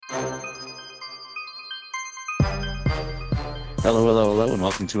Hello, hello, hello, and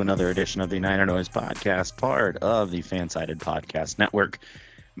welcome to another edition of the Niner Noise Podcast, part of the Fansided Podcast Network.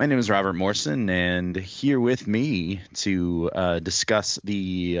 My name is Robert Morrison, and here with me to discuss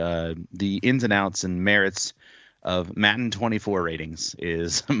the ins and outs and merits of Madden 24 ratings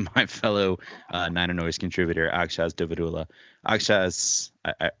is my fellow Niner Noise contributor, Akshaz Davudullah. Akshaz,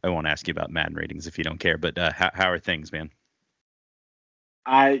 I won't ask you about Madden ratings if you don't care, but how are things, man?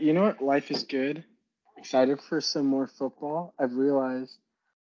 You know what? Life is good. Excited for some more football. I've realized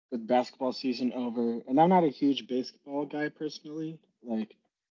with basketball season over, and I'm not a huge basketball guy personally. Like,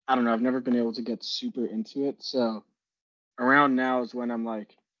 I don't know. I've never been able to get super into it. So around now is when I'm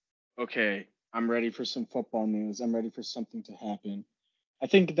like, okay, I'm ready for some football news. I'm ready for something to happen. I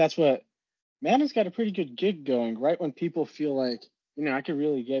think that's what Madden's got a pretty good gig going. Right when people feel like, I could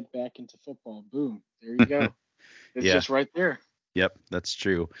really get back into football. Boom, there you go. It's Yeah. just right there. Yep, that's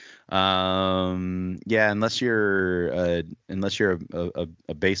true. Yeah, unless you're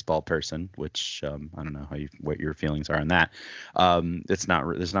a baseball person, which I don't know what your feelings are on that. There's not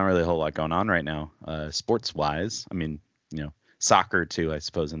really a whole lot going on right now, sports wise. I mean, soccer too. I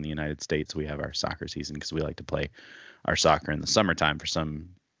suppose in the United States we have our soccer season because we like to play our soccer in the summertime for some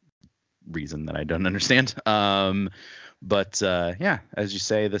reason that I don't understand. But yeah, as you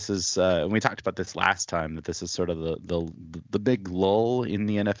say, this is and we talked about this last time that this is sort of the big lull in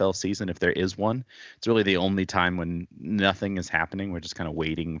the NFL season, if there is one. It's really the only time when nothing is happening. We're just kind of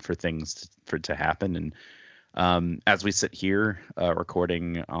waiting for things to happen. And as we sit here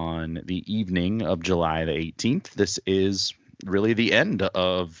recording on the evening of July the 18th, this is really the end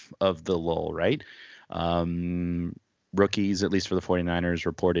of the lull, right? Rookies, at least for the 49ers,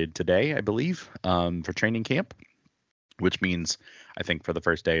 reported today, I believe, for training camp, which means I think for the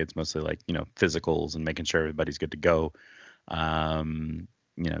first day it's mostly like physicals and making sure everybody's good to go.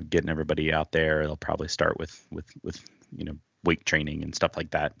 Getting everybody out there. They'll probably start with weight training and stuff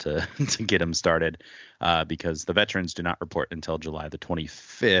like that to to get them started, because the veterans do not report until July the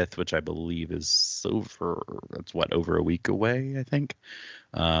 25th, which I believe is over a week away, I think.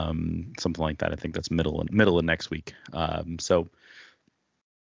 Something like that. I think that's middle of next week. So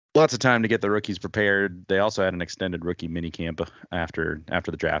lots of time to get the rookies prepared. They also had an extended rookie mini camp after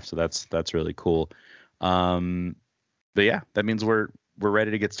the draft, so that's really cool. But yeah, that means we're ready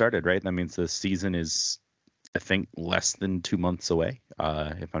to get started, right? That means the season is, I think, less than 2 months away,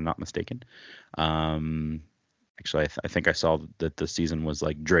 if I'm not mistaken. Actually, I think I saw that the season was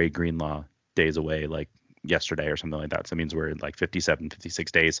like Dre Greenlaw days away, like yesterday or something like that. So it means we're in like 57,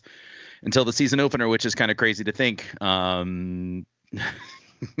 56 days until the season opener, which is kind of crazy to think.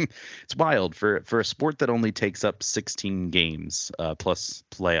 It's wild for a sport that only takes up 16 games plus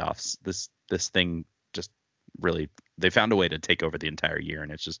playoffs. This thing just really, they found a way to take over the entire year,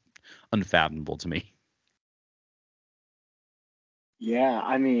 and it's just unfathomable to me. Yeah,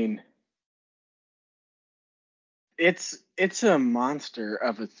 I mean, it's a monster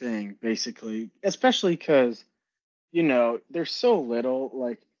of a thing, basically, especially because there's so little.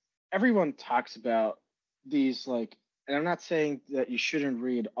 Like, everyone talks about these, like, and I'm not saying that you shouldn't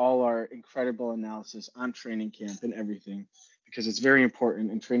read all our incredible analysis on training camp and everything, because it's very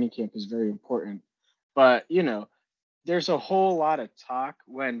important and training camp is very important. But there's a whole lot of talk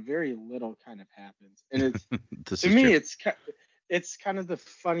when very little kind of happens, and it's This to is true. me it's kind of the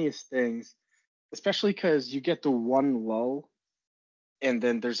funniest things, especially because you get the one lull, and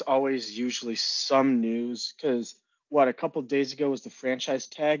then there's always usually some news. Because what, a couple days ago was the franchise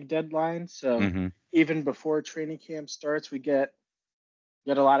tag deadline, so Hmm. even before training camp starts, we get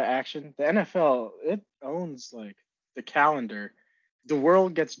a lot of action. The NFL, it owns like the calendar. The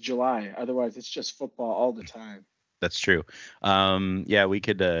world gets July, otherwise it's just football all the time. That's true. Yeah, we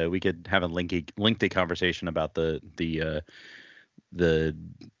could have a lengthy conversation about the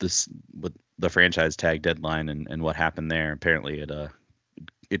this with the franchise tag deadline and what happened there. Apparently,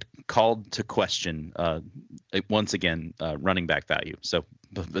 it called to question once again running back value. So,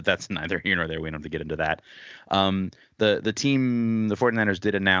 but that's neither here nor there. We don't have to get into that. The team, the 49ers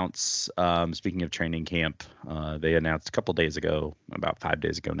did announce, speaking of training camp, they announced a couple days ago, about 5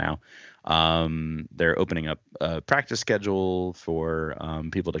 days ago now, they're opening up a practice schedule for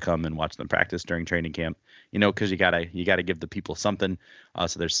people to come and watch them practice during training camp. Because you gotta give the people something.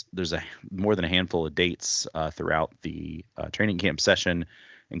 So there's a more than a handful of dates throughout the training camp session,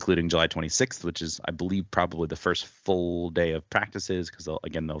 including July 26th, which is, I believe, probably the first full day of practices, because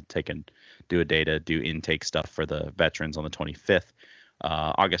they'll take and do a day to do intake stuff for the veterans on the 25th.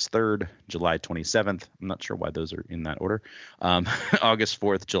 August 3rd, July 27th. I'm not sure why those are in that order. August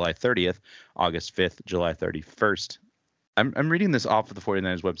 4th, July 30th, August 5th, July 31st, I'm reading this off of the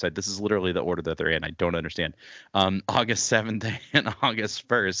 49ers website. This is literally the order that they're in. I don't understand. August 7th and August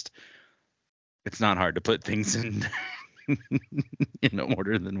 1st. It's not hard to put things in in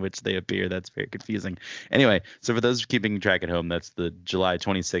order in which they appear. That's very confusing. Anyway, so for those keeping track at home, that's the July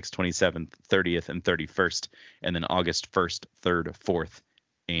 26th, 27th, 30th, and 31st, and then August 1st, 3rd, 4th,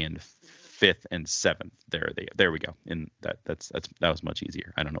 and 5th and 7th. There we go. And that was much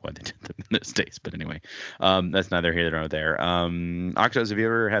easier. I don't know why they did them in those days, but anyway, that's neither here nor there. Akshos, have you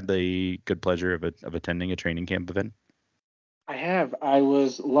ever had the good pleasure of attending a training camp event? I have. I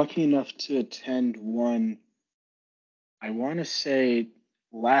was lucky enough to attend one, I want to say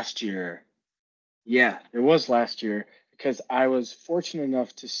last year. Yeah, it was last year because I was fortunate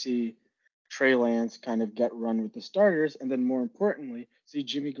enough to see Trey Lance kind of get run with the starters, and then more importantly, see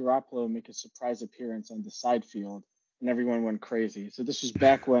Jimmy Garoppolo make a surprise appearance on the side field, and everyone went crazy. So this was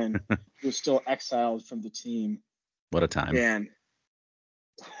back when he was still exiled from the team, What a time. and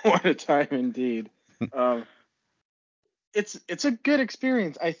what a time indeed. Um, it's a good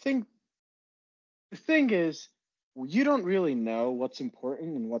experience. I think the thing is, you don't really know what's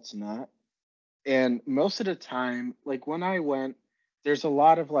important and what's not. And most of the time, like when I went, there's a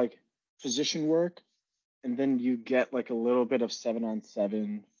lot of like position work, and then you get like a little bit of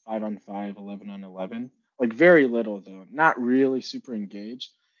 7-on-7, 5-on-5, 11-on-11. Like very little though, not really super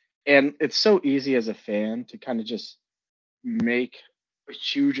engaged. And it's so easy as a fan to kind of just make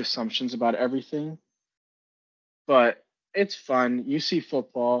huge assumptions about everything. But it's fun. You see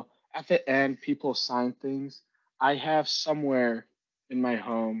football. At the end, people sign things. I have somewhere in my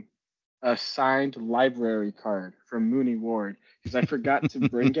home a signed library card from Mooney Ward because I forgot to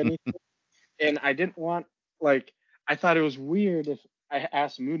bring anything, and I didn't want like I thought it was weird if I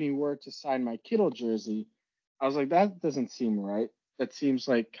asked Mooney Ward to sign my Kittle jersey. I was like, that doesn't seem right. That seems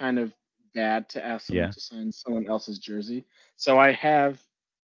like kind of bad to ask someone Yeah. to sign someone else's jersey. So I have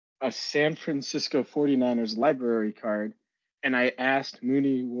a San Francisco 49ers library card, and I asked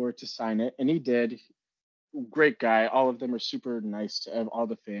Mooney Ward to sign it, and he did. Great guy. All of them are super nice to all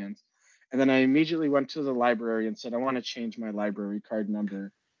the fans. And then I immediately went to the library and said, I want to change my library card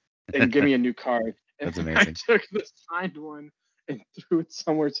number and give me a new card. And That's I amazing. took the signed one and threw it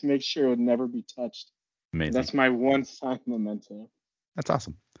somewhere to make sure it would never be touched. And Amazing. that's my one signed memento. That's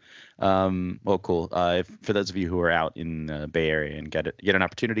awesome. Well, cool. For those of you who are out in the Bay Area and get an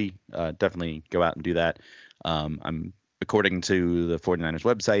opportunity, definitely go out and do that. I'm according to the 49ers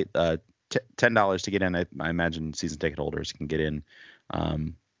website, $10 to get in. I imagine season ticket holders can get in.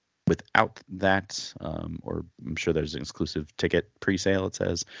 Without that, or I'm sure there's an exclusive ticket pre-sale. It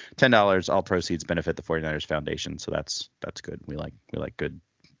says $10. All proceeds benefit the 49ers Foundation, so that's good. We like good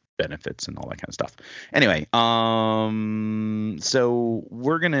benefits and all that kind of stuff. Anyway, so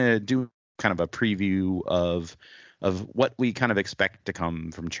we're gonna do kind of a preview of what we kind of expect to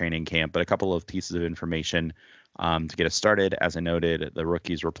come from training camp, but a couple of pieces of information to get us started. As I noted, the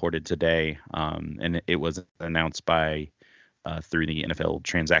rookies reported today, and it was announced by through the NFL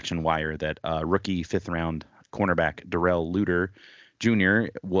transaction wire that rookie fifth round cornerback Darrell Luter Jr.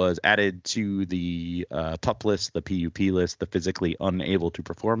 was added to the PUP list, the PUP list, the physically unable to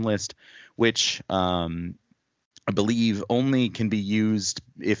perform list, which I believe only can be used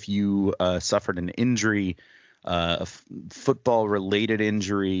if you suffered an injury, a football related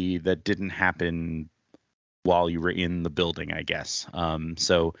injury that didn't happen while you were in the building, I guess.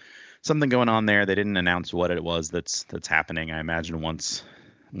 So something going on there. They didn't announce what it was that's happening. I imagine once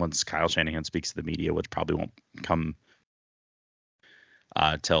Kyle Shanahan speaks to the media, which probably won't come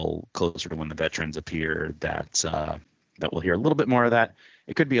till closer to when the veterans appear, that we'll hear a little bit more of that.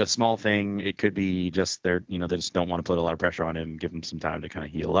 It could be a small thing. It could be just they just don't want to put a lot of pressure on him, give him some time to kind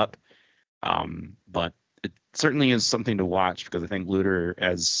of heal up. But it certainly is something to watch because I think Luter,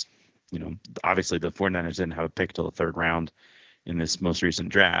 as obviously the 49ers didn't have a pick till the third round in this most recent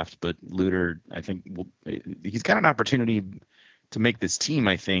draft, but Luter, I think he's got an opportunity to make this team,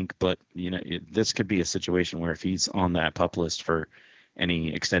 I think, but this could be a situation where if he's on that PUP list for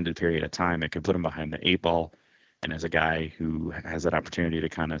any extended period of time, it could put him behind the eight ball. And as a guy who has that opportunity to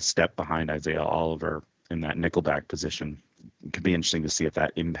kind of step behind Isaiah Oliver in that nickelback position, it could be interesting to see if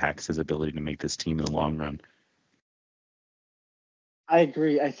that impacts his ability to make this team in the long run. I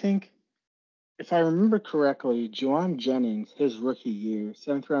agree. I think if I remember correctly, Juwan Jennings, his rookie year,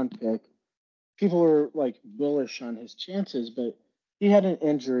 seventh round pick, people were like bullish on his chances, but he had an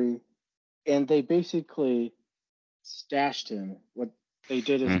injury and they basically stashed him. What they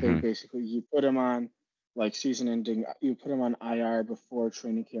did is they Mm-hmm. basically you put him on like season ending, you put him on IR before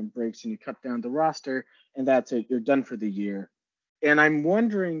training camp breaks and you cut down the roster and that's it. You're done for the year. And I'm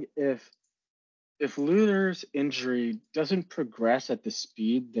wondering if Luther's injury doesn't progress at the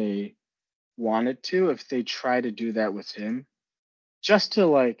speed they want it to, if they try to do that with him, just to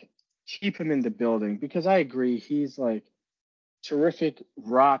like keep him in the building, because I agree he's like terrific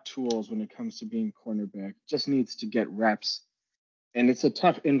raw tools when it comes to being cornerback. Just needs to get reps, and it's a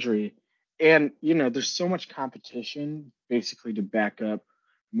tough injury. And there's so much competition basically to back up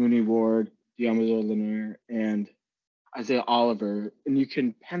Mooney Ward, Diomede Lanier, and Isaiah Oliver, and you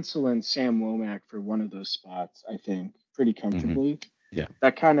can pencil in Sam Womack for one of those spots, I think, pretty Hmm. comfortably. Yeah.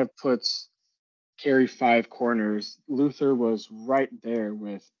 That kind of puts carry five corners. Luther was right there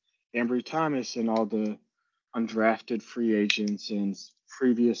with Ambry Thomas and all the undrafted free agents and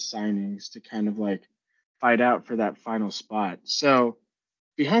previous signings to kind of like fight out for that final spot. So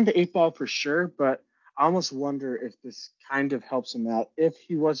behind the eight ball for sure, but I almost wonder if this kind of helps him out. If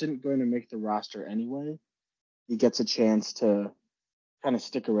he wasn't going to make the roster anyway, he gets a chance to kind of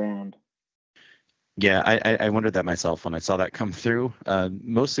stick around. Yeah, I wondered that myself when I saw that come through.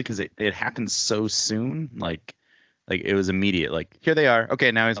 Mostly because it happened so soon. Like it was immediate. Like here they are.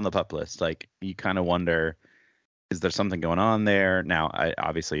 Okay, now he's on the pup list. Like you kind of wonder, is there something going on there? Now,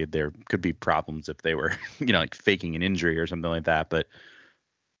 obviously there could be problems if they were, like faking an injury or something like that. But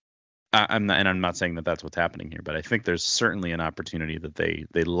I'm not saying that that's what's happening here. But I think there's certainly an opportunity that they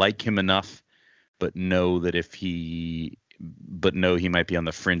like him enough, but know that he might be on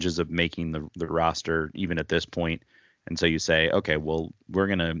the fringes of making the roster even at this point. And so you say, okay, well, we're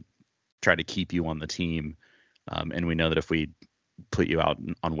going to try to keep you on the team. And we know that if we put you out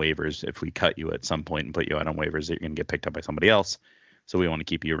on waivers, if we cut you at some point and put you out on waivers, you're going to get picked up by somebody else. So we want to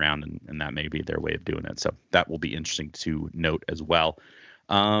keep you around, and that may be their way of doing it. So that will be interesting to note as well.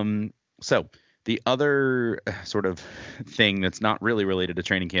 So the other sort of thing that's not really related to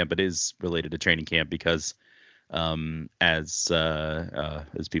training camp, but is related to training camp because as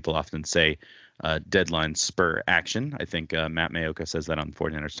people often say, deadline spur action. I think Matt Mayoka says that on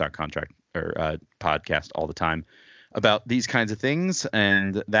 49ers Stock Contract or podcast all the time about these kinds of things.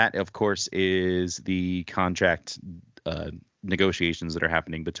 And that, of course, is the contract negotiations that are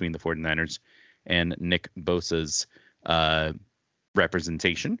happening between the 49ers and Nick Bosa's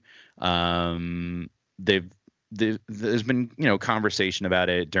representation. There's been conversation about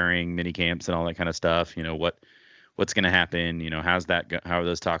it during mini camps and all that kind of stuff. What's going to happen? How are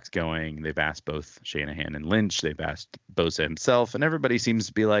those talks going? They've asked both Shanahan and Lynch. They've asked Bosa himself, and everybody seems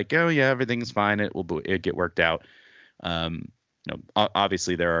to be like, oh yeah, everything's fine. It'll get worked out.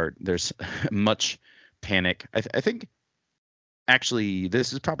 Obviously there's much panic. I think actually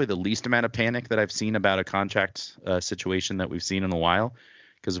this is probably the least amount of panic that I've seen about a contract situation that we've seen in a while,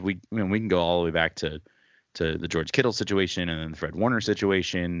 because we can go all the way back to the George Kittle situation, and then the Fred Warner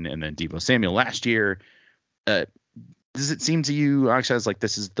situation, and then Deebo Samuel last year. Does it seem to you, Akshaz, like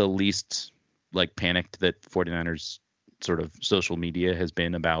this is the least like panicked that 49ers sort of social media has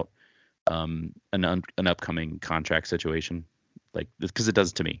been about an upcoming contract situation? Like, because it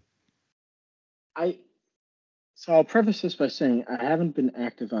does to me. So I'll preface this by saying I haven't been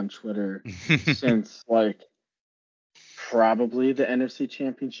active on Twitter since like probably the NFC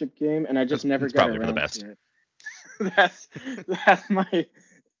Championship game, and I just never It's got probably for the around best. to it.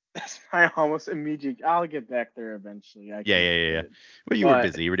 that's my almost immediate. I'll get back there eventually. Yeah. Well, you were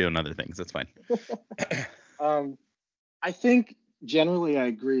busy. You were doing other things. That's fine. I think generally I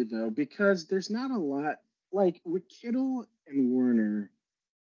agree though, because there's not a lot like with Kittle and Warner,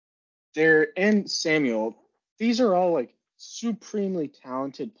 and Samuel. These are all like supremely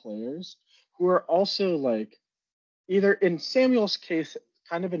talented players who are also like either in Samuel's case,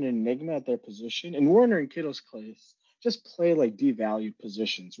 kind of an enigma at their position, and Warner and Kittle's case, just play like devalued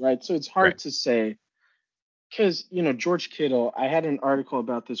positions, right? So it's hard Right. to say because, George Kittle, I had an article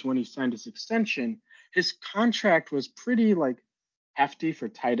about this when he signed his extension. His contract was pretty like hefty for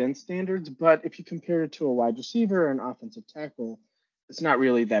tight end standards, but if you compare it to a wide receiver or an offensive tackle, it's not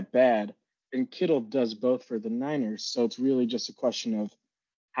really that bad. And Kittle does both for the Niners, so it's really just a question of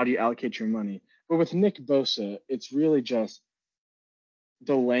how do you allocate your money. But with Nick Bosa, it's really just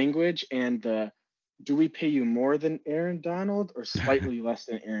the language and the do we pay you more than Aaron Donald or slightly less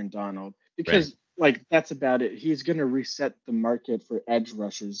than Aaron Donald? Right. Because like that's about it. He's going to reset the market for edge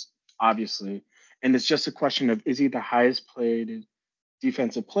rushers, obviously, and it's just a question of is he the highest paid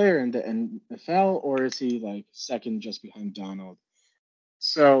defensive player in the NFL or is he like second just behind Donald?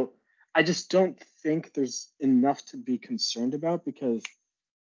 So I just don't think there's enough to be concerned about because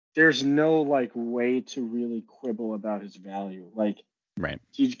there's no like way to really quibble about his value. Like Right.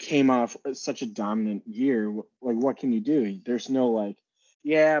 he came off such a dominant year. Like what can you do? There's no like,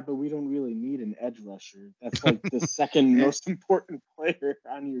 yeah, but we don't really need an edge rusher. That's like the second most important player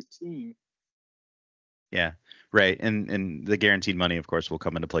on your team. Yeah, right. And the guaranteed money, of course, will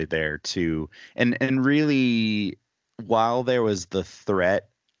come into play there too. And really, while there was the threat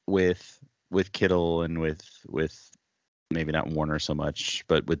with Kittle and with maybe not Warner so much,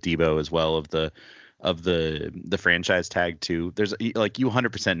 but with Debo as well of the franchise tag too. There's like you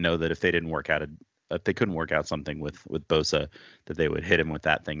 100% know that if they didn't work out if they couldn't work out something with Bosa, that they would hit him with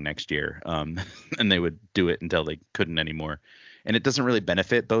that thing next year, and they would do it until they couldn't anymore. And it doesn't really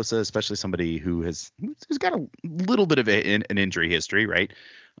benefit Bosa, especially somebody who's got a little bit of an injury history, right?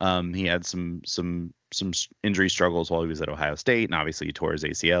 He had some injury struggles while he was at Ohio State, and obviously he tore his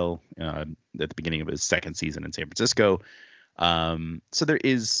ACL at the beginning of his second season in San Francisco.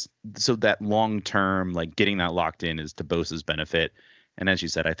 So that long term, like getting that locked in, is to Bosa's benefit. And as you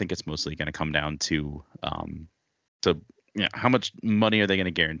said, I think it's mostly going to come down to how much money are they going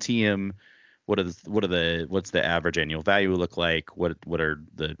to guarantee him? What's the average annual value look like?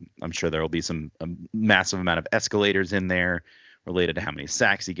 I'm sure there will be a massive amount of escalators in there related to how many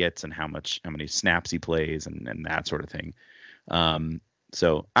sacks he gets and how many snaps he plays and that sort of thing.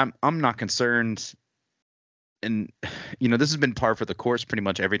 So I'm not concerned. And this has been par for the course pretty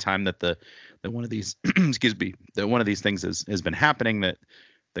much every time that that one of these excuse me, that one of these things has been happening, that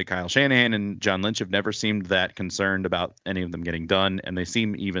Kyle Shanahan and John Lynch have never seemed that concerned about any of them getting done, and they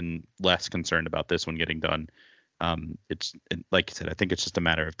seem even less concerned about this one getting done. Like you said, I think it's just a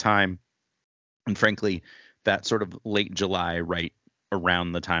matter of time. And frankly, that sort of late July, right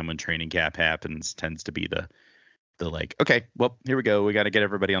around the time when training camp happens, tends to be the like, okay, well, here we go. We got to get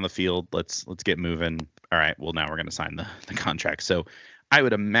everybody on the field. Let's get moving. All right, well, now we're going to sign the contract. So I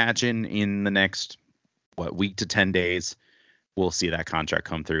would imagine in the next, week to 10 days, we'll see that contract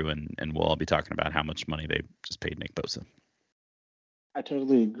come through, and we'll all be talking about how much money they just paid Nick Bosa. I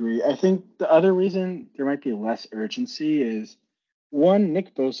totally agree. I think the other reason there might be less urgency is, one,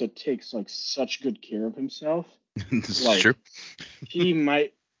 Nick Bosa takes like such good care of himself. This is true. He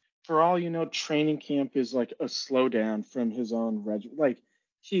might, for all you know, training camp is like a slowdown from his own like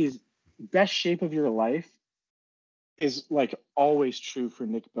he's best shape of your life is like always true for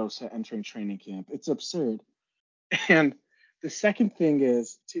Nick Bosa entering training camp. It's absurd. And the second thing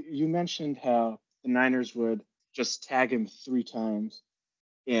is, you mentioned how the Niners would just tag him 3 times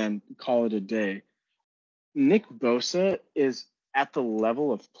and call it a day. Nick Bosa is at the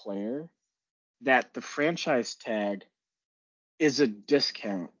level of player that the franchise tag is a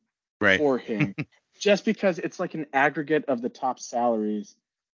discount for him just because it's like an aggregate of the top salaries,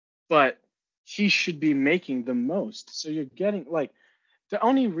 but he should be making the most. So you're getting like, the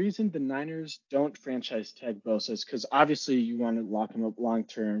only reason the Niners don't franchise tag Bosa is because obviously you want to lock him up long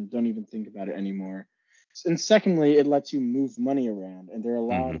term. Don't even think about it anymore. And secondly, it lets you move money around, and there are a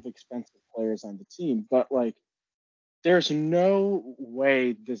lot of expensive players on the team. But like, there's no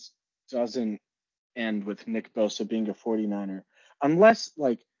way this doesn't end with Nick Bosa being a 49er, unless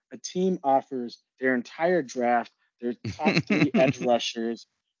like a team offers their entire draft, their top 3 edge rushers,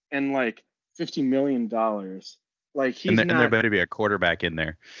 and like $50 million. Like he's and there better be a quarterback in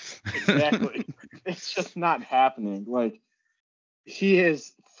there. Exactly. It's just not happening. Like he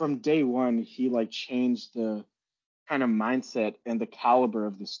is, from day one, he like changed the kind of mindset and the caliber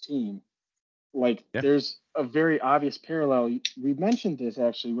of this team. Like there's a very obvious parallel. We mentioned this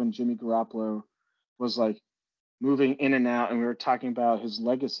actually when Jimmy Garoppolo was like moving in and out and we were talking about his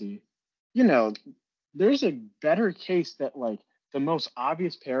legacy. There's a better case that like the most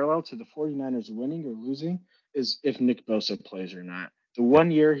obvious parallel to the 49ers winning or losing is if Nick Bosa plays or not. The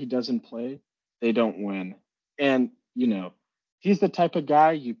 1 year he doesn't play, they don't win. And, he's the type of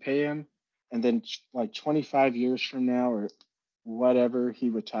guy you pay him, and then like 25 years from now or whatever he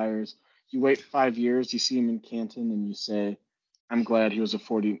retires, you wait 5 years, you see him in Canton, and you say, I'm glad he was a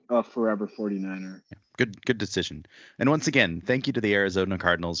forever 49er. Yeah, good decision. And once again, thank you to the Arizona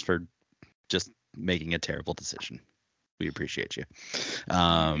Cardinals for just making a terrible decision. We appreciate you.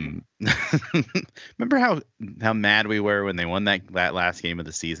 Remember how mad we were when they won that last game of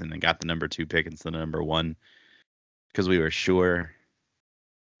the season and got the number 2 pick instead of number 1, because we were sure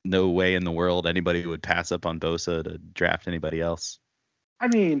no way in the world anybody would pass up on Bosa to draft anybody else. I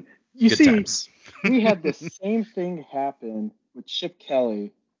mean, we had the same thing happen with Chip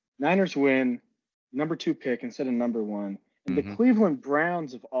Kelly. Niners win, number 2 pick instead of number 1. And the Cleveland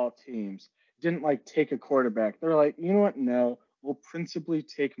Browns of all teams didn't like take a quarterback. They're like, you know what? No, we'll principally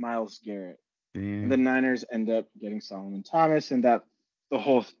take Myles Garrett. Yeah. And the Niners end up getting Solomon Thomas and the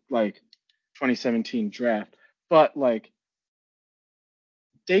whole like 2017 draft. But like,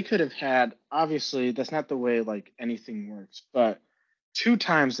 they could have had, obviously that's not the way like anything works, but 2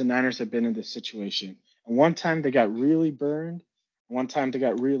 times the Niners have been in this situation. And one time they got really burned, one time they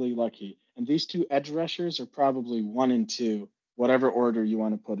got really lucky. And these two edge rushers are probably 1 and 2, whatever order you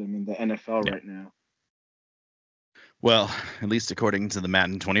want to put them in the NFL Yeah. right now. Well, at least according to the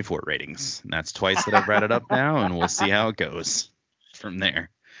Madden 24 ratings. And that's twice that I've read it up now, and we'll see how it goes from there.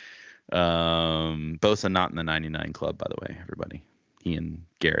 Both are not in the 99 club, by the way, everybody. He and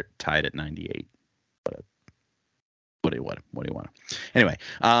Garrett tied at 98. What do you want? Anyway,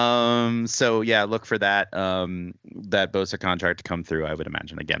 so yeah, look for that that Bosa contract to come through. I would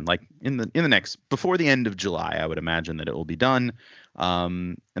imagine again, like in the next before the end of July, I would imagine that it will be done.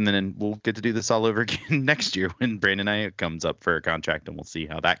 And then we'll get to do this all over again next year when Brandon Aiyuk comes up for a contract, and we'll see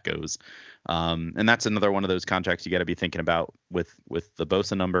how that goes. And that's another one of those contracts you got to be thinking about with the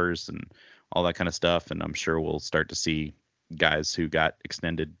Bosa numbers and all that kind of stuff. And I'm sure we'll start to see guys who got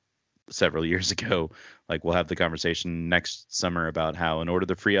extended several years ago. Like we'll have the conversation next summer about how in order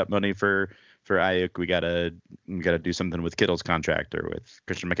to free up money for Ayuk, we gotta do something with Kittle's contract or with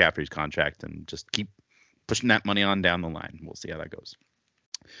Christian McCaffrey's contract and just keep pushing that money on down the line. We'll see how that goes.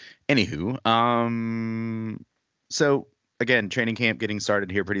 Anywho, so again, training camp getting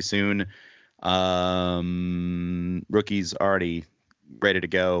started here pretty soon. Rookies already ready to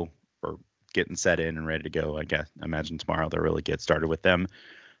go or getting set in and ready to go. I imagine tomorrow they'll really get started with them.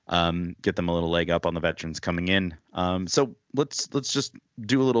 Get them a little leg up on the veterans coming in. So let's just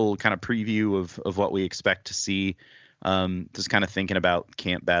do a little kind of preview of what we expect to see. Just kind of thinking about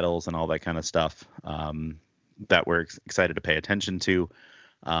camp battles and all that kind of stuff that we're excited to pay attention to.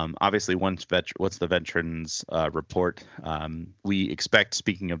 Obviously, what's the veterans report? We expect,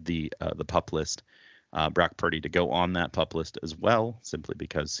 speaking of the PUP list, Brock Purdy to go on that PUP list as well, simply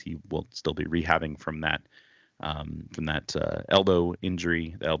because he will still be rehabbing from that elbow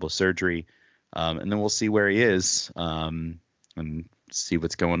injury, the elbow surgery, and then we'll see where he is and see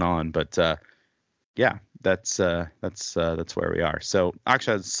what's going on. But yeah, that's where we are. So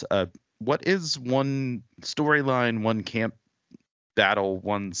Akshaz, what is one storyline, one camp battle,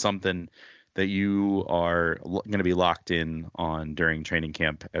 one something that you are going to be locked in on during training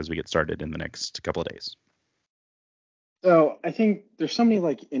camp as we get started in the next couple of days? So I think there's so many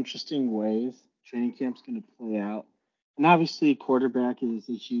like interesting ways training camp's going to play out, and obviously quarterback is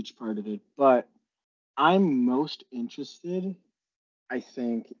a huge part of it. But I'm most interested, I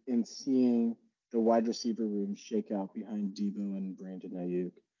think, in seeing the wide receiver room shake out behind Debo and Brandon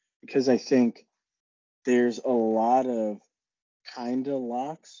Ayuk, because I think there's a lot of kind of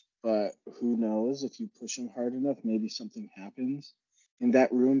locks, but who knows if you push them hard enough, maybe something happens in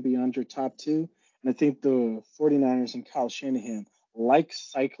that room beyond your top two. And I think the 49ers and Kyle Shanahan like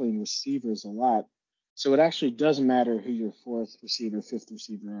cycling receivers a lot. So it actually doesn't matter who your fourth receiver, fifth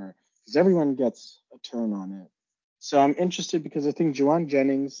receiver are, because everyone gets a turn on it. So I'm interested because I think Juwan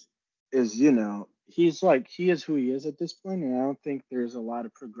Jennings is, he is who he is at this point, and I don't think there's a lot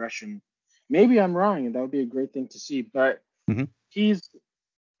of progression. Maybe I'm wrong, and that would be a great thing to see. But Mm-hmm. he's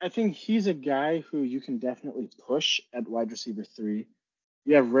I think he's a guy who you can definitely push at wide receiver 3.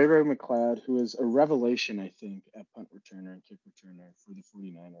 You have Ray McLeod, who is a revelation, I think, at punt returner and kick returner for the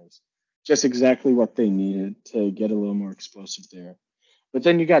 49ers. Just exactly what they needed to get a little more explosive there. But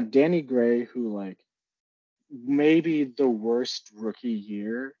then you got Danny Gray, who, like, maybe the worst rookie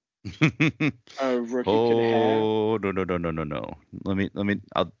year a rookie could have. Oh, no.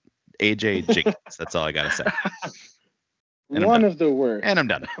 I'll AJ Jenkins. That's all I got to say. One of the worst. And I'm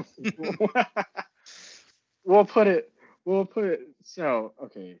done. We'll put it so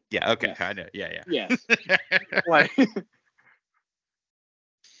okay. Yeah, okay. Yes. I know. Yeah. Yes. Like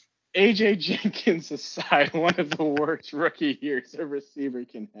AJ Jenkins aside, one of the worst rookie years a receiver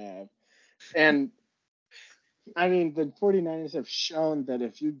can have. And I mean, the 49ers have shown that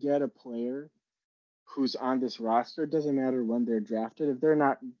if you get a player who's on this roster, it doesn't matter when they're drafted, if they're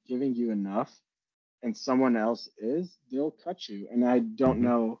not giving you enough and someone else is, they'll cut you. And I don't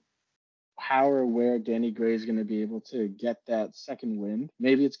know how or where Danny Gray is going to be able to get that second wind.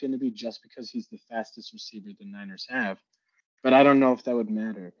 Maybe it's going to be just because he's the fastest receiver the Niners have, but I don't know if that would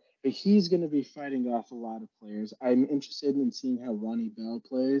matter. But he's going to be fighting off a lot of players. I'm interested in seeing how Ronnie Bell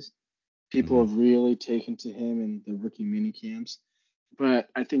plays. People have really taken to him in the rookie mini camps, but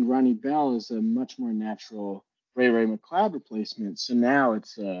I think Ronnie Bell is a much more natural Ray McLeod replacement. So now it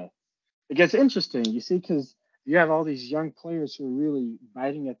gets interesting, you see, because you have all these young players who are really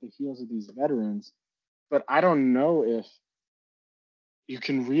biting at the heels of these veterans. But I don't know if you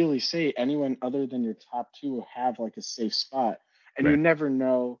can really say anyone other than your top two will have like a safe spot. And you never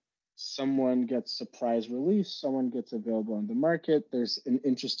know. Someone gets surprise release, someone gets available on the market. There's an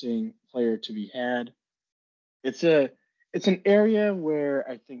interesting player to be had. It's an area where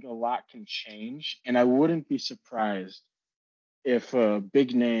I think a lot can change, and I wouldn't be surprised if a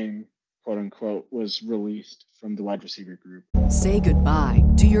big name quote unquote, was released from the wide receiver group. Say goodbye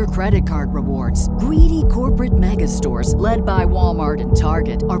to your credit card rewards. Greedy corporate mega stores, led by Walmart and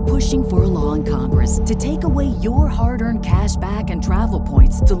Target, are pushing for a law in Congress to take away your hard-earned cash back and travel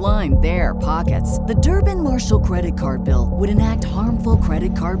points to line their pockets. The Durbin-Marshall credit card bill would enact harmful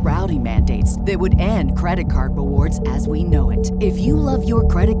credit card routing mandates that would end credit card rewards as we know it. If you love your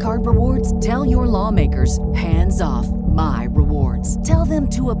credit card rewards, tell your lawmakers, hands off my rewards. Tell them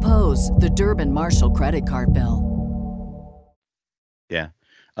to oppose the Durbin-Marshall credit card bill. Yeah.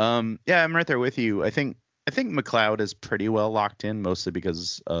 Yeah, I'm right there with you. I think McLeod is pretty well locked in, mostly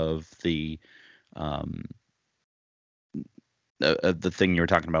because of the thing you were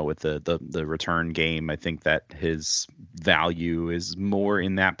talking about with the return game. I think that his value is more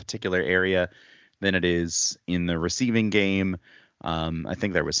in that particular area than it is in the receiving game. I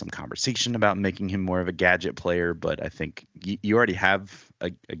think there was some conversation about making him more of a gadget player, but I think you already have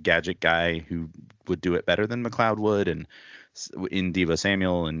a gadget guy who would do it better than McLeod would, and in Deebo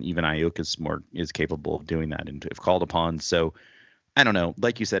Samuel, and even Ayuk is capable of doing that and if called upon. So I don't know.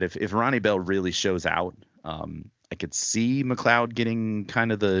 Like you said, if Ronnie Bell really shows out, I could see McLeod getting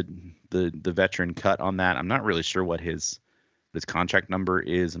kind of the veteran cut on that. I'm not really sure what his contract number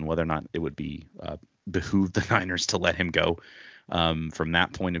is and whether or not it would be behoove the Niners to let him go from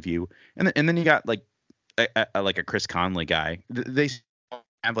that point of view. And then you got like a Chris Conley guy. They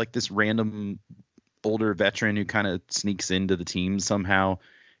have like this random older veteran who kind of sneaks into the team somehow.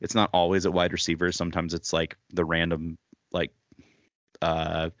 It's not always at wide receiver. Sometimes it's like the random like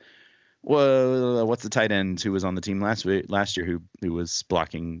what's the tight end who was on the team last year who was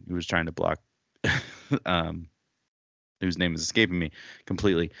trying to block whose name is escaping me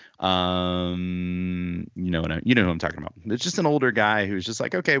completely. You know who I'm talking about. It's just an older guy who's just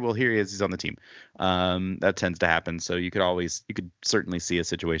like, okay, well, here he is. He's on the team. That tends to happen. So you could certainly see a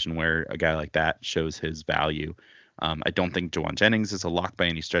situation where a guy like that shows his value. I don't think Jauan Jennings is a lock by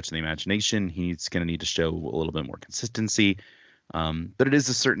any stretch of the imagination. He's going to need to show a little bit more consistency. But it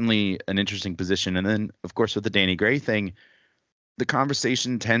is certainly an interesting position. And then, of course, with the Danny Gray thing, the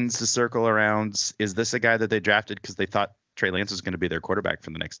conversation tends to circle around, is this a guy that they drafted because they thought Trey Lance was going to be their quarterback for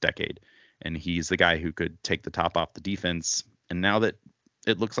the next decade? And he's the guy who could take the top off the defense. And now that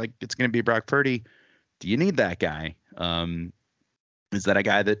it looks like it's going to be Brock Purdy, do you need that guy? Is that a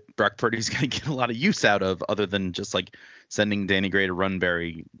guy that Brock Purdy's going to get a lot of use out of other than just like sending Danny Gray to run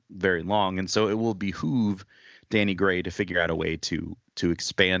very, very long? And so it will behoove Danny Gray to figure out a way to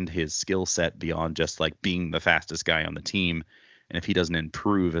expand his skill set beyond just like being the fastest guy on the team. And if he doesn't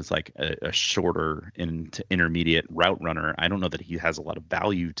improve as like a shorter intermediate route runner, I don't know that he has a lot of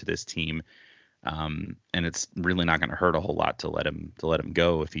value to this team. And it's really not going to hurt a whole lot to let him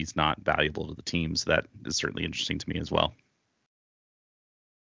go if he's not valuable to the team. So that is certainly interesting to me as well.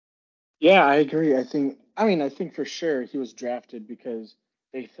 Yeah, I agree. I think for sure he was drafted because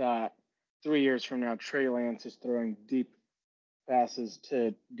they thought 3 years from now, Trey Lance is throwing deep passes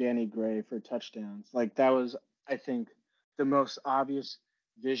to Danny Gray for touchdowns. Like that was, I think, the most obvious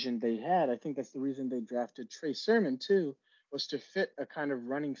vision they had. I think that's the reason they drafted Trey Sermon too, was to fit a kind of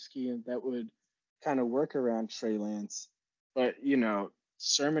running scheme that would kind of work around Trey Lance. But,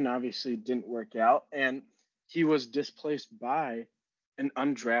 Sermon obviously didn't work out, and he was displaced by an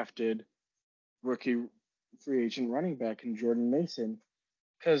undrafted rookie free agent running back in Jordan Mason,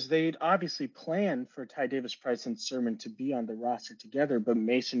 because they'd obviously planned for Ty Davis Price and Sermon to be on the roster together, but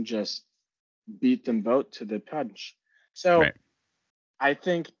Mason just beat them both to the punch. So right. I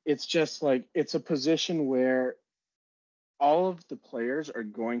think it's just like it's a position where all of the players are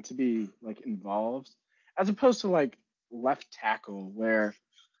going to be like involved, as opposed to like left tackle, where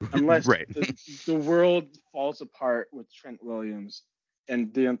unless right. the world falls apart with Trent Williams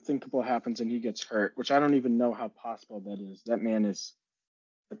and the unthinkable happens and he gets hurt, which I don't even know how possible that is. That man is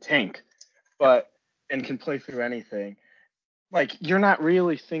a tank, and can play through anything. Like, you're not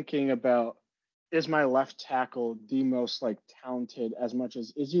really thinking about, is my left tackle the most like talented, as much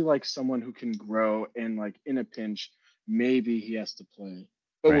as is he like someone who can grow and like in a pinch maybe he has to play.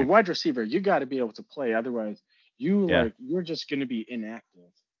 But with wide receiver, you got to be able to play, otherwise you're just going to be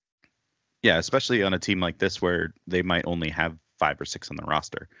inactive. Yeah, especially on a team like this where they might only have 5 or 6 on the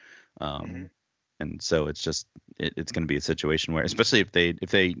roster. And so it's just it's going to be a situation where, especially if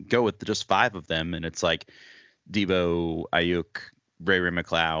they go with just 5 of them, and it's like Deebo, Ayuk, Ray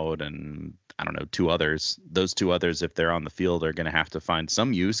McLeod, and I don't know, 2 others. Those 2 others, if they're on the field, are going to have to find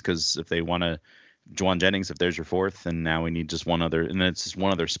some use, because if they want to, Jauan Jennings, if there's your 4th, and now we need just one other, and then it's just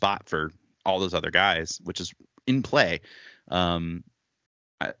one other spot for all those other guys, which is in play.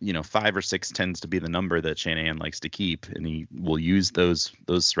 5 or 6 tends to be the number that Shanahan likes to keep, and he will use those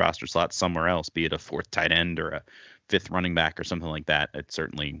roster slots somewhere else, be it a fourth tight end or a fifth running back or something like that. It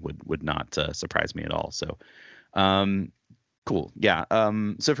certainly would not surprise me at all. So, cool. Yeah.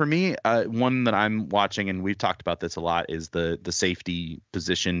 So for me, one that I'm watching, and we've talked about this a lot, is the safety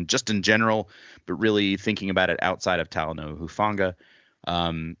position just in general, but really thinking about it outside of Talanoa Hufanga,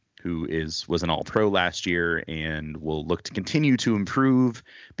 who was an All-Pro last year and will look to continue to improve,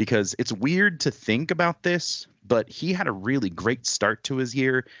 because it's weird to think about this, but he had a really great start to his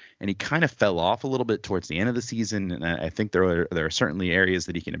year and he kind of fell off a little bit towards the end of the season. And I think there are certainly areas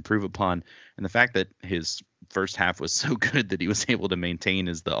that he can improve upon. And the fact that his first half was so good that he was able to maintain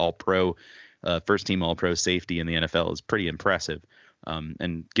as the All-Pro, first team All-Pro safety in the NFL is pretty impressive.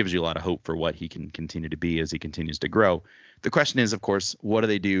 And gives you a lot of hope for what he can continue to be as he continues to grow. The question is, of course, what do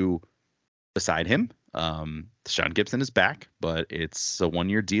they do beside him? Sean Gibson is back, but it's a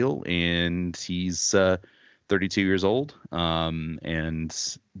 1-year deal, and he's 32 years old,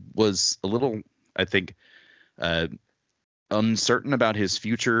 and was a little, I think, uncertain about his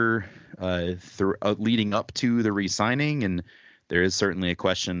future leading up to the re-signing, and there is certainly a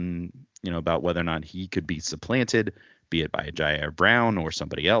question, about whether or not he could be supplanted, be it by Jair Brown or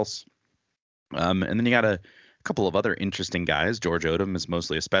somebody else. And then you got a couple of other interesting guys. George Odom is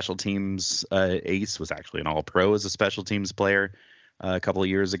mostly a special teams ace, was actually an All-Pro as a special teams player a couple of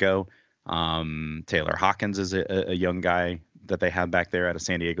years ago. Taylor Hawkins is a young guy that they have back there out of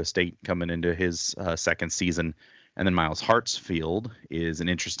San Diego State coming into his second season. And then Miles Hartsfield is an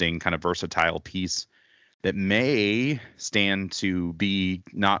interesting kind of versatile piece that may stand to be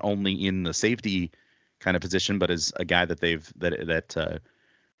not only in the safety kind of position, but as a guy that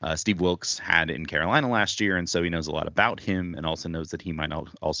Steve Wilks had in Carolina last year, and so he knows a lot about him, and also knows that he might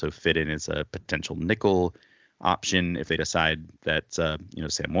also fit in as a potential nickel option if they decide that Sam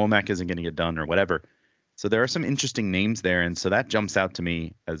Womack isn't going to get done or whatever. So there are some interesting names there, and so that jumps out to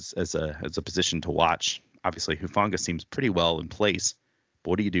me as a position to watch. Obviously, Hufanga seems pretty well in place, but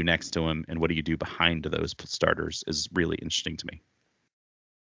what do you do next to him, and what do you do behind those starters is really interesting to me.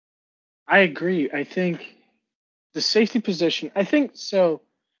 I agree. I think the safety position, I think the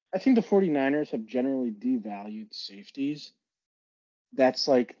 49ers have generally devalued safeties. That's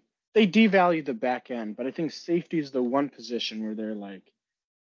like, they devalue the back end, but I think safety is the one position where they're like,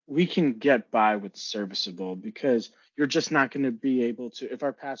 we can get by with serviceable, because you're just not going to be able to, if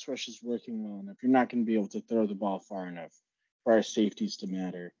our pass rush is working well enough, you're not going to be able to throw the ball far enough for our safeties to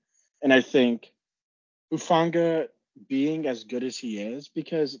matter. And I think Hufanga being as good as he is,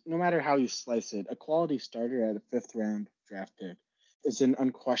 because no matter how you slice it, a quality starter at a 5th round draft pick is an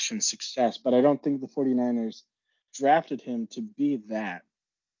unquestioned success. But I don't think the 49ers drafted him to be that.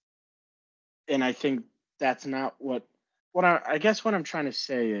 And I think that's not what I guess what I'm trying to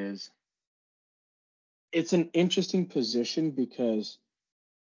say is, it's an interesting position because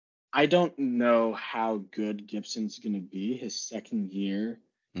I don't know how good Gibson's going to be his second year.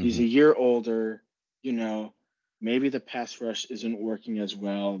 Mm-hmm. He's a year older, maybe the pass rush isn't working as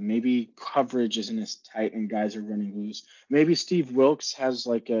well. Maybe coverage isn't as tight and guys are running loose. Maybe Steve Wilks has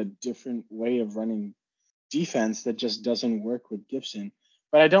like a different way of running defense that just doesn't work with Gibson.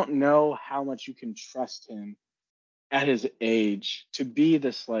 But I don't know how much you can trust him at his age to be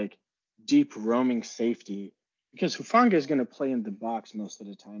this like deep roaming safety, because Hufanga is going to play in the box most of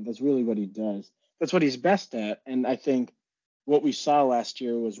the time. That's really what he does. That's what he's best at. And I think what we saw last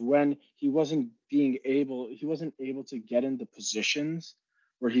year was when he wasn't able to get in the positions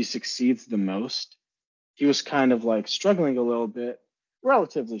where he succeeds the most. He was kind of like struggling a little bit,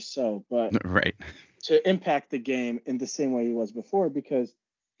 relatively so, but right, to impact the game in the same way he was before, because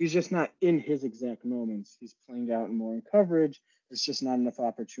he's just not in his exact moments. He's playing out more in coverage. There's just not enough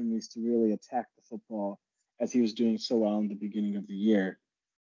opportunities to really attack the football as he was doing so well in the beginning of the year.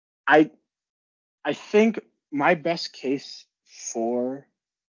 I think my best case for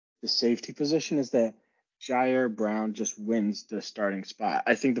the safety position is that Jair Brown just wins the starting spot.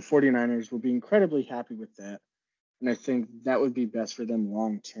 I think the 49ers will be incredibly happy with that, and I think that would be best for them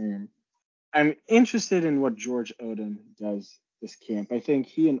long term. I'm interested in what George Odom does this camp. I think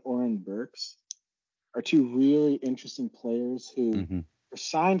he and Oren Burks are two really interesting players who were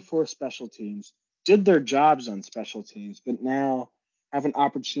signed for special teams, did their jobs on special teams, but now have an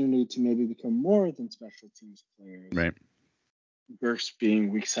opportunity to maybe become more than special teams players. Right. Burks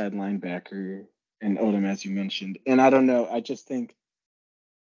being weak side linebacker and Odom, as you mentioned. And I don't know. I just think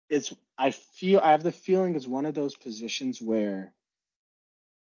I have the feeling it's one of those positions where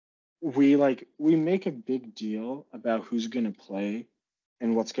we make a big deal about who's going to play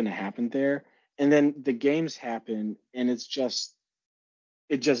and what's going to happen there. And then the games happen and it's just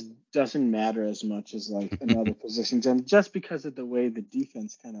it just doesn't matter as much as like another positions, and just because of the way the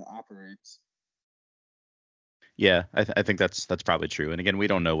defense kind of operates. Yeah, I think that's probably true. And again, we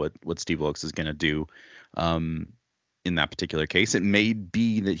don't know what Steve Wilkes is going to do in that particular case. It may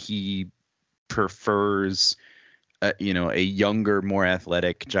be that he prefers a younger, more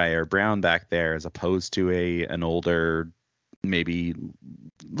athletic Jair Brown back there as opposed to an older, maybe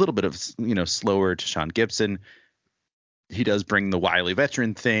a little bit of slower Tashaun Gibson. He does bring the wily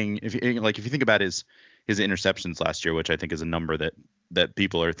veteran thing. If you think about his interceptions last year, which I think is a number that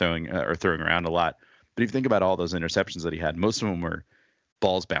people are throwing around a lot. But if you think about all those interceptions that he had, most of them were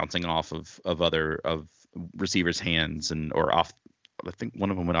balls bouncing off of receivers' hands or off. I think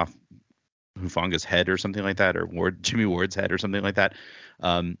one of them went off Hufanga's head or something like that, or Jimmy Ward's head or something like that.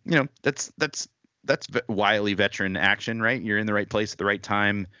 That's wily veteran action, right? You're in the right place at the right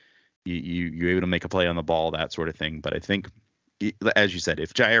time. You're able to make a play on the ball, that sort of thing. But I think, as you said,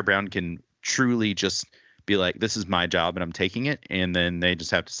 if Jair Brown can truly just be like, this is my job and I'm taking it, and then they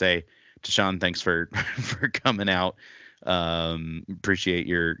just have to say, Tashaun, thanks for coming out. Appreciate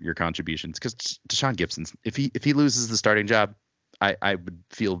your contributions. Because Tashaun Gibson, if he loses the starting job, I would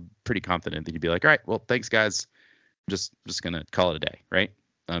feel pretty confident that he'd be like, all right, well, thanks guys. Just gonna call it a day, right?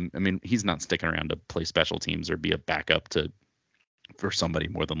 I mean, he's not sticking around to play special teams or be a backup for somebody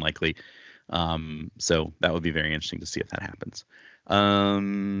more than likely. So that would be very interesting to see if that happens.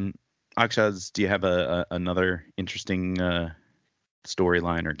 Akshaz, do you have another interesting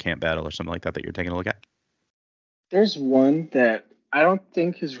storyline or camp battle or something like that you're taking a look at? There's one that I don't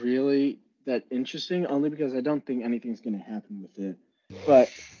think is really that interesting, only because I don't think anything's going to happen with it. But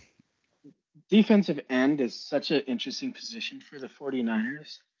defensive end is such an interesting position for the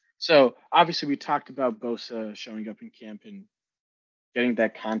 49ers. So obviously we talked about Bosa showing up in camp and getting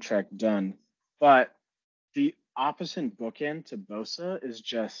that contract done. But the opposite bookend to Bosa is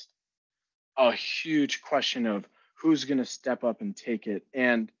just a huge question of who's going to step up and take it.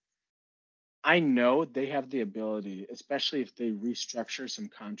 And I know they have the ability, especially if they restructure some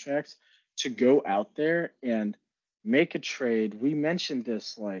contracts, to go out there and make a trade. We mentioned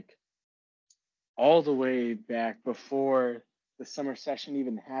this like all the way back before the summer session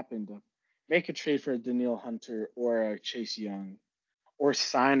even happened. Make a trade for a Danielle Hunter or a Chase Young, or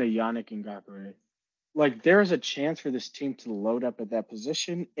sign a Yannick Ngakoue. Like, there's a chance for this team to load up at that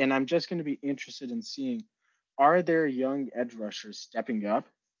position, and I'm just going to be interested in seeing, are there young edge rushers stepping up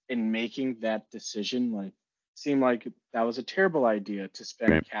and making that decision? Like, seem like that was a terrible idea to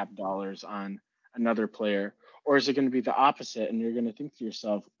spend cap dollars on another player, or is it going to be the opposite? And you're going to think to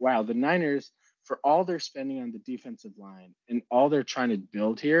yourself, wow, the Niners, for all their spending on the defensive line and all they're trying to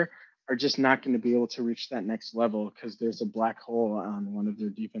build here, are just not going to be able to reach that next level because there's a black hole on one of their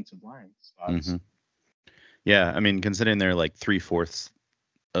defensive line spots. Mm-hmm. Yeah, I mean, considering they're like 3/4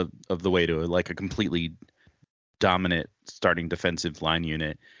 of the way to like a completely dominant starting defensive line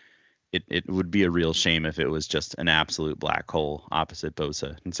unit, it would be a real shame if it was just an absolute black hole opposite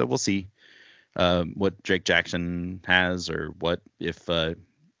Bosa. And so we'll see what Drake Jackson has, or what if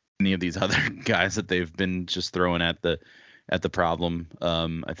any of these other guys that they've been just throwing at the problem.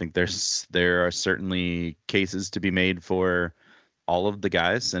 I think there are certainly cases to be made for all of the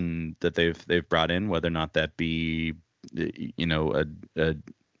guys and that they've brought in, whether or not that be a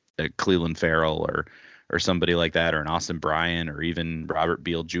Cleveland Farrell or somebody like that, or an Austin Bryant, or even Robert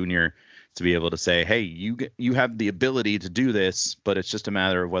Beal Jr., to be able to say, hey, you have the ability to do this, but it's just a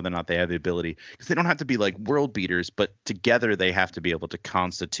matter of whether or not they have the ability, because they don't have to be like world beaters, but together they have to be able to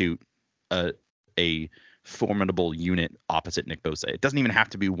constitute a formidable unit opposite Nick Bosa. It doesn't even have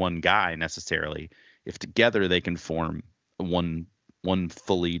to be one guy necessarily. If together they can form one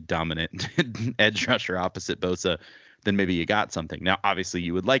fully dominant edge rusher opposite Bosa, then maybe you got something. Now, obviously,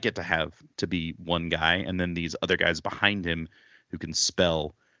 you would like it to be one guy, and then these other guys behind him who can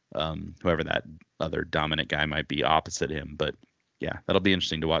spell whoever that other dominant guy might be opposite him. But yeah, that'll be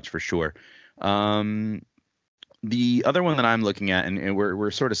interesting to watch for sure. The other one that I'm looking at, and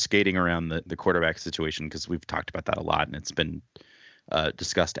we're sort of skating around the quarterback situation because we've talked about that a lot, and it's been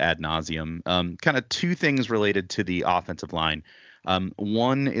discussed ad nauseum. Kind of two things related to the offensive line.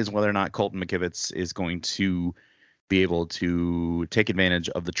 One is whether or not Colton McKivitz is going to be able to take advantage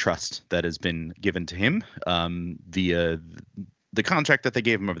of the trust that has been given to him via the contract that they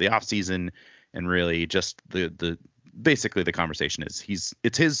gave him over the offseason, and really just basically the conversation is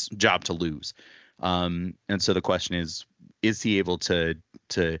it's his job to lose. And so the question is he able to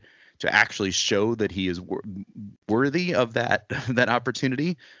actually show that he is worthy of that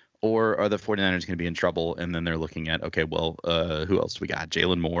opportunity, or are the 49ers going to be in trouble? And then they're looking at, okay, well, who else do we got?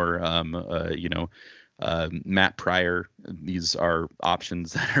 Jalen Moore, Matt Pryor. These are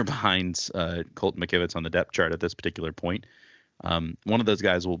options that are behind Colton McKivitz on the depth chart at this particular point. One of those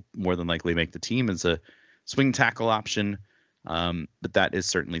guys will more than likely make the team as a swing tackle option, but that is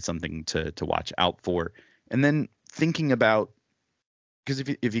certainly something to watch out for. And then thinking about, because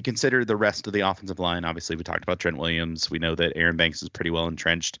if you consider the rest of the offensive line, obviously we talked about Trent Williams. We know that Aaron Banks is pretty well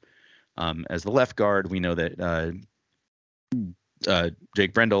entrenched as the left guard. We know that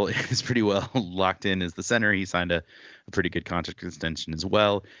Jake Brendel is pretty well locked in as the center. He signed a pretty good contract extension as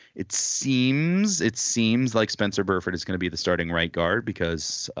well. It seems like Spencer Burford is going to be the starting right guard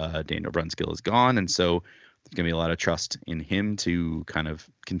because Daniel Brunskill is gone, and so there's going to be a lot of trust in him to kind of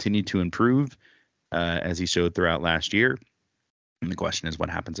continue to improve as he showed throughout last year. And the question is,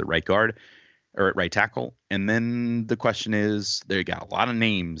 what happens at right guard or at right tackle? And then the question is, they got a lot of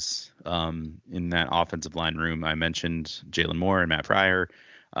names in that offensive line room. I mentioned Jalen Moore and Matt Pryor.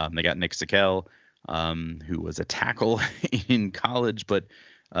 They got Nick Sikel, who was a tackle in college, but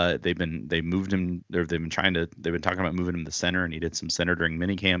they've been talking about moving him to center, and he did some center during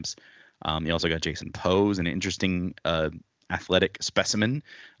mini camps. You also got Jason Pose, an interesting athletic specimen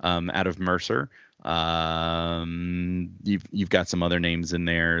out of Mercer. You've got some other names in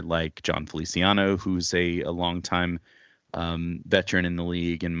there like John Feliciano, who's a longtime veteran in the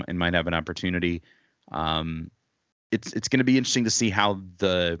league and might have an opportunity. It's going to be interesting to see how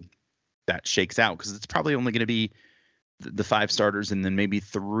that shakes out, because it's probably only going to be the 5 starters and then maybe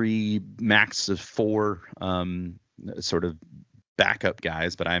 3, max of 4 sort of backup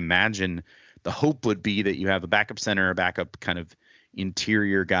guys. But I imagine the hope would be that you have a backup center, a backup kind of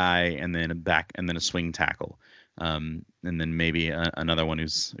interior guy, and then a swing tackle, and then maybe another one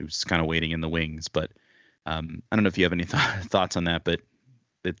who's kind of waiting in the wings. But I don't know if you have any thoughts on that, but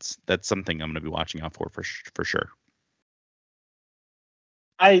that's something I'm going to be watching out for sure.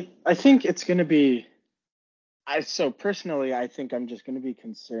 I think it's going to be. So personally, I think I'm just going to be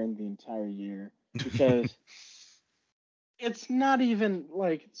concerned the entire year, because it's not even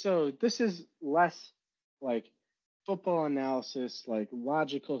like, so this is less like football analysis, like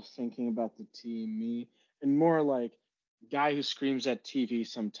logical thinking about the team, and more like guy who screams at TV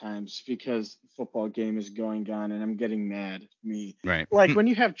sometimes because the football game is going on and I'm getting mad, me. Right. Like when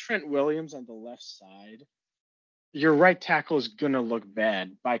you have Trent Williams on the left side, your right tackle is going to look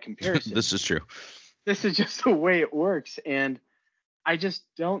bad by comparison. This is true. This is just the way it works. And I just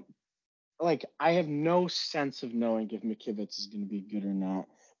don't, I have no sense of knowing if McKivitz is going to be good or not.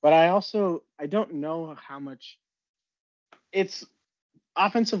 But I don't know how much. It's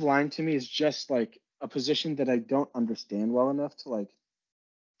offensive line to me is just like a position that I don't understand well enough to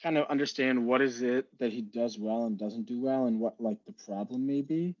kind of understand what is it that he does well and doesn't do well, and what the problem may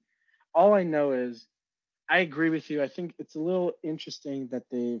be. All I know is I agree with you. I think it's a little interesting that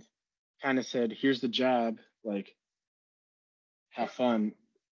they've kind of said, here's the job, have fun.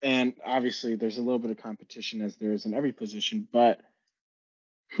 And obviously there's a little bit of competition, as there is in every position, but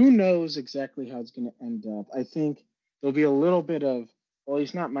who knows exactly how it's going to end up. I think there'll be a little bit of, well,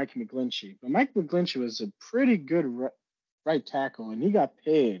 he's not Mike McGlinchey, but Mike McGlinchey was a pretty good right tackle, and he got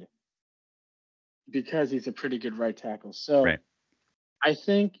paid because he's a pretty good right tackle. So right. I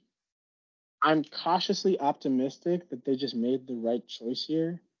think I'm cautiously optimistic that they just made the right choice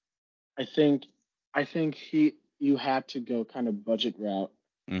here. I think you had to go kind of budget route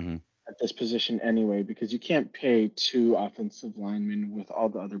at this position anyway, because you can't pay 2 offensive linemen with all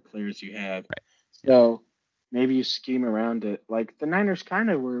the other players you have. Right. So maybe you scheme around it, like the Niners kind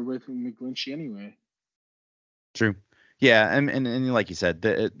of were with McGlinchey anyway. True. Yeah, and like you said,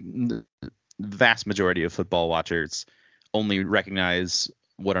 the vast majority of football watchers only recognize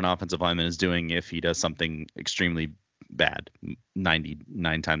what an offensive lineman is doing if he does something extremely bad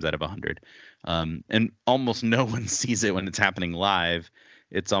 99 times out of 100. And almost no one sees it when it's happening live.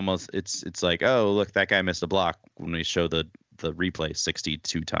 It's like, oh, look, that guy missed a block when we show the replay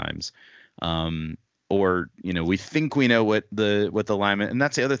 62 times. Or, we think we know what the lineman, and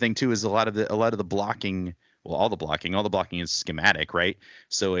that's the other thing too, is a lot of the blocking. Well, all the blocking is schematic, right?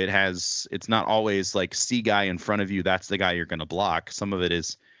 So it's not always like, see guy in front of you, that's the guy you're going to block. Some of it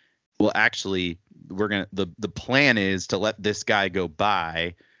is, well, actually the plan is to let this guy go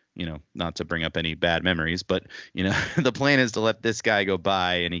by, not to bring up any bad memories, but the plan is to let this guy go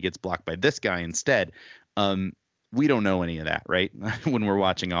by and he gets blocked by this guy instead. We don't know any of that, right? When we're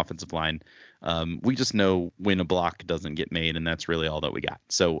watching offensive line, we just know when a block doesn't get made, and that's really all that we got.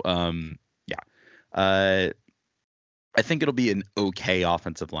 So, I think it'll be an okay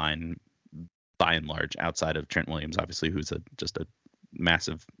offensive line by and large, outside of Trent Williams, obviously, who's just a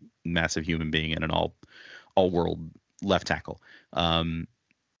massive human being and an all world left tackle.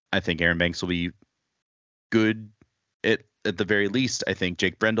 I think Aaron Banks will be good at the very least. I think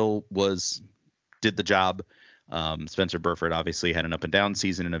Jake Brendel did the job. Spencer Burford obviously had an up and down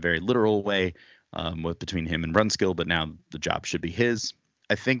season in a very literal way with between him and Brunskill, but now the job should be his.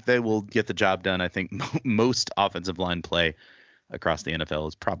 I think they will get the job done. I think most offensive line play across the NFL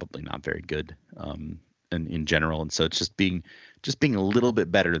is probably not very good in general, and so it's just being a little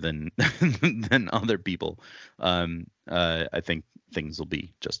bit better than than other people. I think things will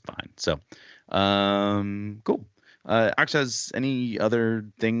be just fine. So cool. Akshay, any other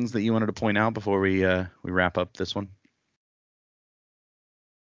things that you wanted to point out before we wrap up this one?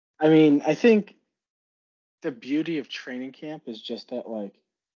 I mean, I think the beauty of training camp is just that, like,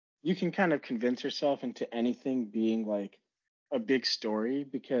 you can kind of convince yourself into anything being like a big story,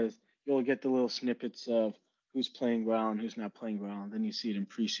 because you'll get the little snippets of who's playing well and who's not playing well, and then you see it in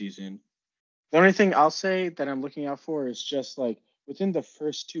preseason. The only thing I'll say that I'm looking out for is just like within the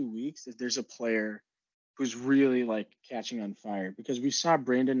first 2 weeks, if there's a player who's really like catching on fire, because we saw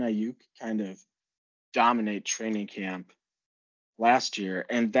Brandon Ayuk kind of dominate training camp last year,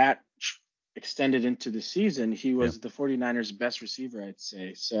 and that extended into the season. He was the 49ers' best receiver, I'd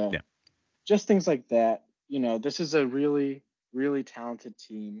say. So just things like that. You know, this is a really, really talented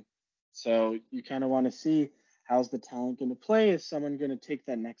team. So you kind of want to see, how's the talent going to play? Is someone going to take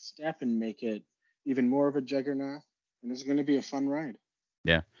that next step and make it even more of a juggernaut? And this is going to be a fun ride.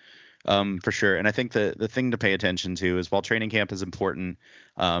 Yeah. For sure. And I think the thing to pay attention to is, while training camp is important,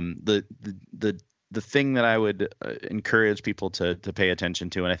 the thing that I would encourage people to pay attention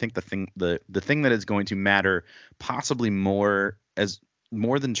to, and I think the thing that is going to matter possibly more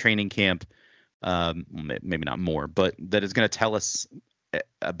than training camp, maybe not more, but that is going to tell us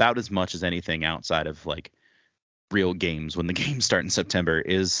about as much as anything outside of like real games when the games start in September,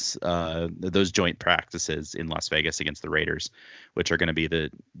 is those joint practices in Las Vegas against the Raiders, which are going to be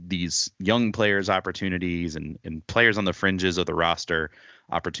these young players' opportunities and players on the fringes of the roster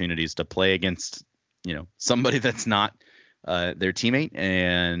opportunities to play against, you know, somebody that's not their teammate,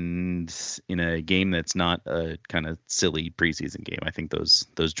 and in a game that's not a kind of silly preseason game. I think those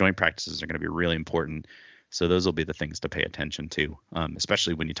joint practices are going to be really important. So those will be the things to pay attention to,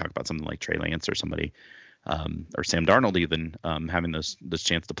 especially when you talk about something like Trey Lance or somebody, or Sam Darnold even, having this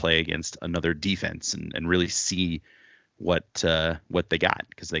chance to play against another defense and really see what they got,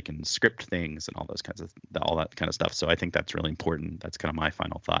 because they can script things and all that kind of stuff. So I think that's really important. That's kind of my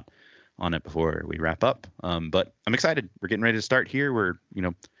final thought on it before we wrap up. But I'm excited. We're getting ready to start here. We're, you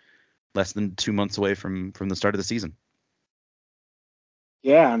know, less than 2 months away from the start of the season.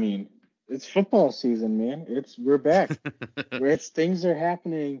 Yeah, I mean, it's football season, man. We're back. Things are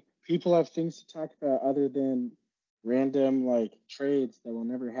happening. People have things to talk about other than random like trades that will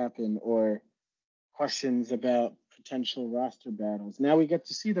never happen, or questions about potential roster battles. Now we get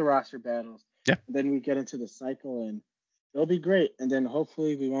to see the roster battles. Yeah. And then we get into the cycle, and it'll be great. And then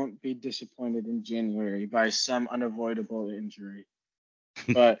hopefully we won't be disappointed in January by some unavoidable injury.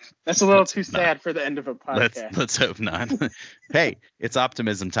 But that's a little too sad for the end of a podcast. Let's hope not. Hey, it's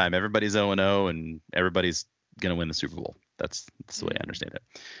optimism time. Everybody's 0-0 and everybody's going to win the Super Bowl. That's the way I understand it.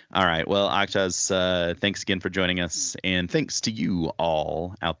 All right. Well, Akshay, thanks again for joining us. And thanks to you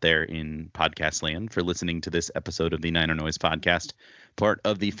all out there in podcast land for listening to this episode of the Niner Noise podcast, part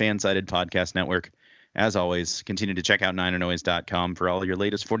of the Fansided Podcast Network. As always, continue to check out NinerNoise.com for all your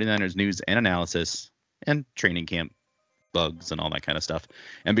latest 49ers news and analysis and training camp bugs and all that kind of stuff.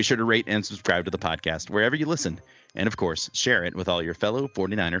 And be sure to rate and subscribe to the podcast wherever you listen. And of course, share it with all your fellow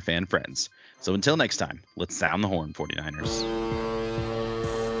 49er fan friends. So until next time, let's sound the horn, 49ers.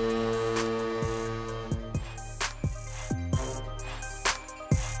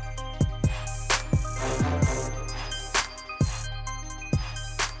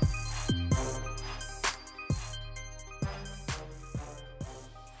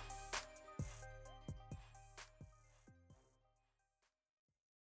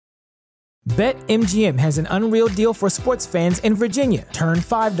 BetMGM has an unreal deal for sports fans in Virginia. Turn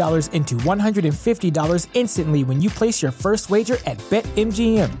 $5 into $150 instantly when you place your first wager at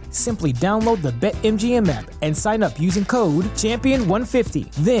BetMGM. Simply download the BetMGM app and sign up using code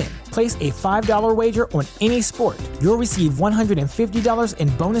Champion150. Then, place a $5 wager on any sport. You'll receive $150 in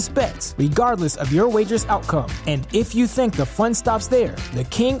bonus bets, regardless of your wager's outcome. And if you think the fun stops there, the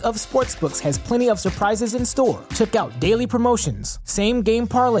King of Sportsbooks has plenty of surprises in store. Check out daily promotions, same-game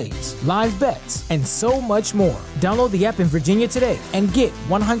parlays, live bets, and so much more. Download the app in Virginia today and get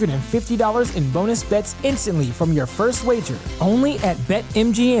 $150 in bonus bets instantly from your first wager. Only at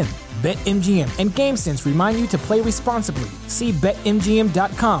BetMGM. BetMGM and GameSense remind you to play responsibly. See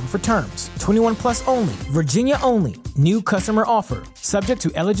BetMGM.com for terms. 21 plus only. Virginia only. New customer offer. Subject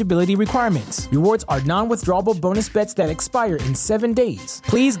to eligibility requirements. Rewards are non-withdrawable bonus bets that expire in 7 days.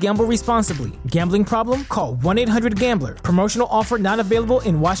 Please gamble responsibly. Gambling problem? Call 1-800-GAMBLER. Promotional offer not available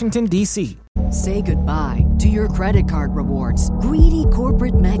in Washington, D.C. Say goodbye to your credit card rewards. Greedy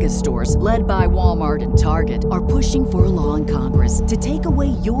corporate mega stores, led by Walmart and Target, are pushing for a law in Congress to take away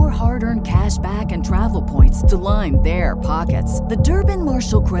your hard-earned cash back and travel points to line their pockets. The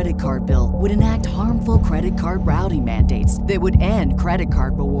Durbin-Marshall credit card bill would enact harmful credit card routing mandates that would end credit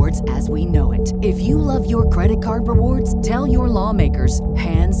card rewards as we know it. If you love your credit card rewards, tell your lawmakers,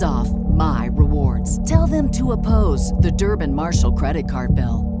 hands off my rewards. Tell them to oppose the Durbin-Marshall credit card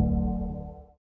bill.